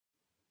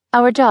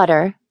Our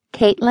daughter,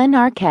 Caitlin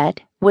Arquette,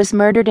 was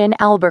murdered in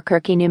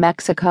Albuquerque, New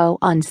Mexico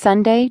on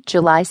Sunday,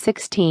 July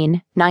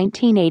 16,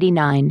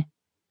 1989.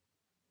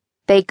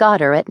 They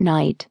got her at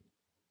night.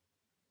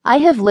 I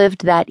have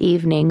lived that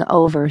evening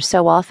over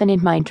so often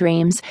in my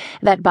dreams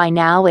that by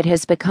now it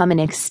has become an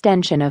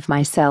extension of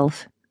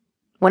myself.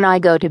 When I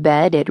go to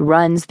bed, it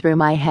runs through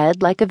my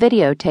head like a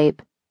videotape,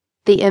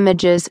 the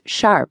images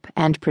sharp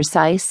and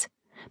precise,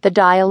 the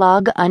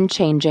dialogue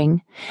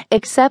unchanging,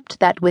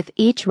 except that with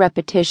each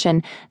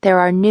repetition there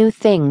are new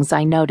things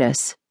I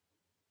notice.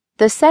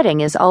 The setting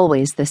is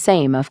always the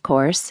same, of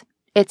course.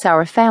 It's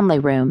our family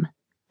room.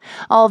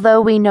 Although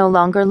we no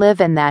longer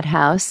live in that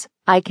house,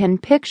 I can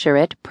picture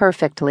it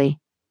perfectly.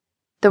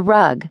 The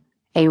rug,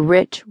 a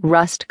rich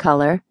rust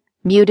color,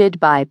 muted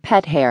by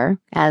pet hair,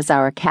 as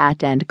our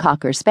cat and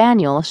cocker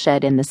spaniel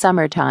shed in the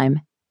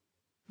summertime.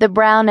 The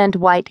brown and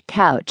white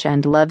couch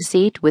and love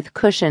seat with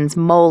cushions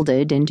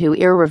molded into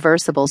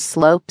irreversible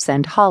slopes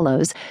and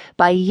hollows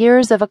by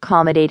years of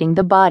accommodating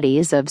the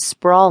bodies of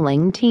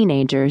sprawling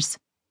teenagers.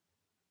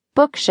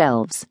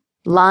 Bookshelves,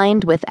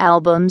 lined with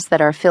albums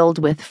that are filled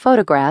with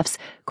photographs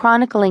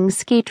chronicling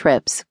ski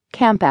trips,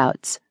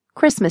 campouts,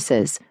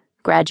 Christmases,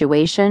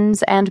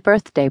 graduations, and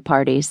birthday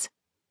parties.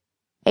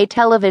 A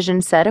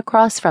television set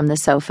across from the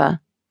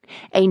sofa.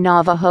 A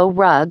Navajo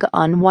rug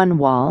on one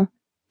wall.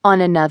 On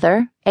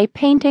another, a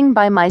painting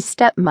by my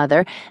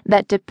stepmother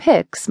that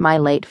depicts my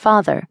late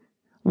father,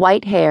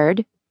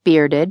 white-haired,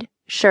 bearded,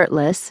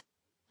 shirtless,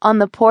 on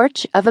the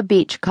porch of a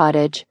beach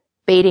cottage,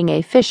 baiting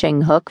a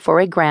fishing hook for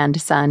a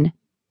grandson.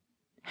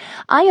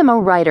 I am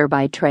a writer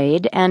by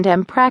trade and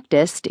am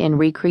practiced in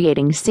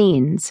recreating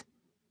scenes.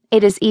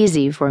 It is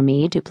easy for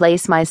me to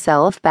place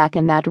myself back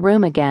in that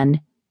room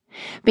again.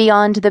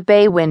 Beyond the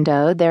bay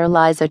window there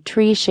lies a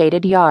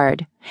tree-shaded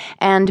yard,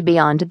 and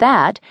beyond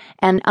that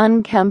an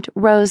unkempt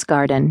rose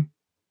garden.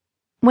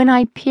 When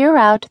I peer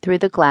out through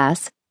the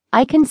glass,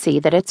 I can see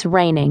that it's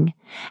raining,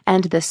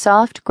 and the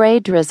soft gray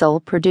drizzle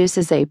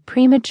produces a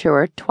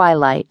premature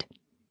twilight.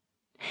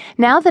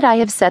 Now that I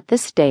have set the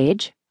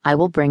stage, I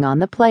will bring on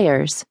the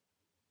players.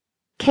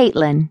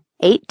 Caitlin,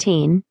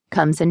 18,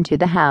 comes into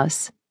the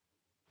house.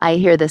 I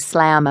hear the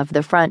slam of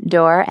the front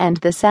door and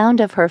the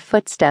sound of her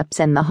footsteps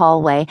in the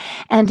hallway,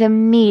 and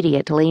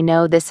immediately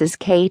know this is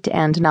Kate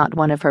and not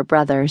one of her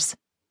brothers.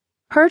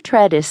 Her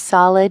tread is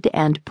solid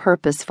and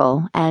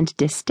purposeful and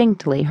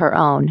distinctly her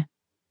own.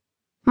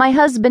 My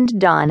husband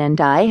Don and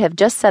I have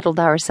just settled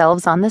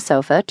ourselves on the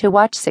sofa to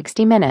watch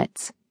 60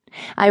 Minutes.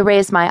 I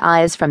raise my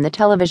eyes from the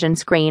television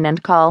screen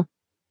and call,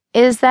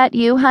 "Is that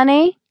you,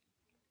 honey?"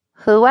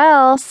 "Who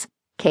else?"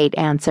 Kate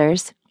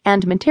answers,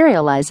 and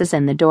materializes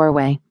in the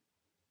doorway.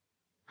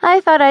 "I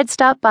thought I'd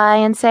stop by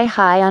and say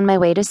hi on my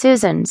way to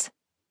Susan's."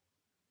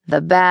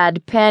 "The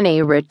bad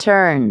penny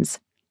returns,"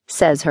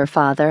 says her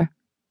father.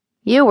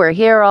 "You were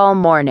here all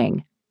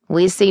morning.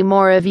 We see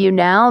more of you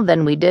now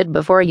than we did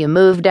before you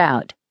moved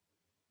out."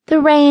 "The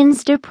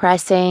rain's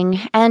depressing,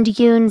 and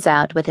Yoon's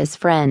out with his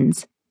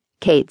friends,"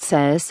 Kate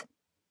says.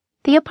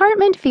 "The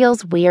apartment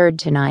feels weird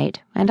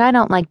tonight, and I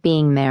don't like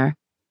being there."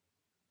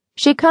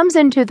 She comes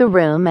into the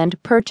room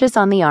and perches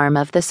on the arm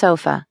of the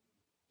sofa.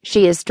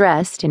 She is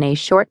dressed in a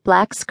short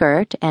black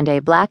skirt and a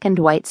black and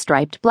white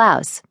striped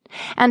blouse,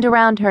 and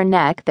around her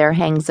neck there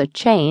hangs a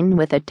chain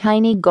with a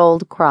tiny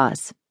gold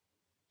cross.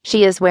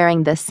 She is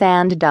wearing the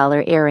sand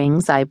dollar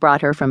earrings I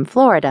brought her from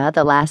Florida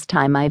the last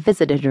time I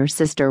visited her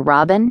sister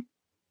Robin.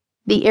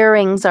 The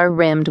earrings are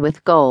rimmed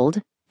with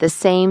gold, the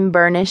same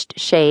burnished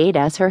shade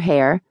as her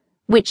hair,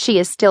 which she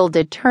is still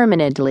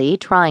determinedly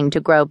trying to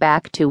grow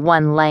back to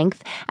one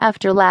length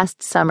after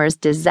last summer's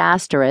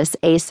disastrous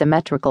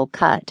asymmetrical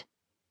cut.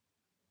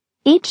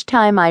 Each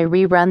time I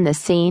rerun the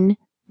scene,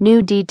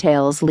 new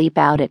details leap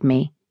out at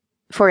me.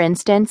 For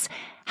instance,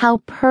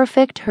 how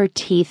perfect her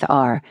teeth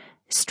are,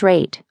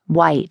 straight,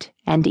 white,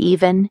 and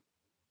even.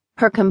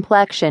 Her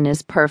complexion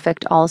is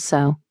perfect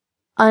also,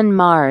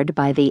 unmarred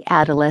by the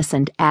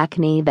adolescent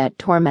acne that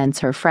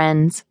torments her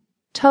friends,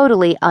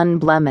 totally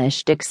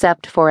unblemished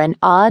except for an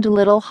odd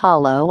little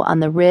hollow on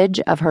the ridge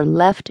of her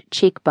left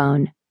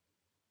cheekbone.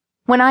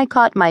 When I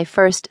caught my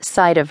first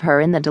sight of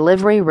her in the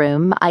delivery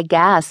room, I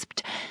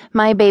gasped,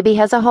 "My baby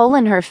has a hole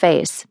in her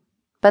face,"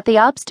 but the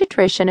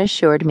obstetrician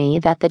assured me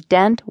that the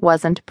dent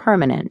wasn't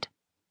permanent.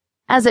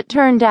 As it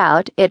turned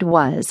out, it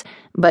was,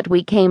 but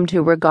we came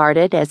to regard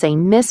it as a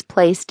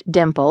misplaced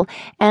dimple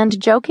and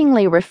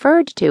jokingly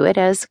referred to it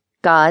as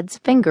God's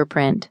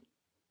fingerprint.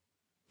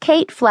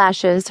 Kate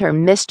flashes her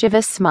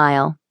mischievous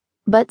smile,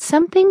 but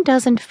something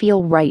doesn't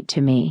feel right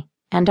to me,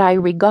 and I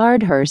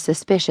regard her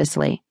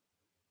suspiciously.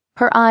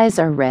 Her eyes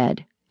are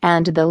red,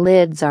 and the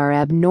lids are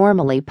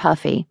abnormally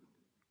puffy.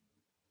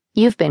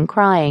 "You've been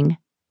crying."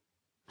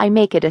 I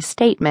make it a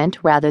statement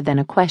rather than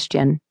a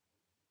question.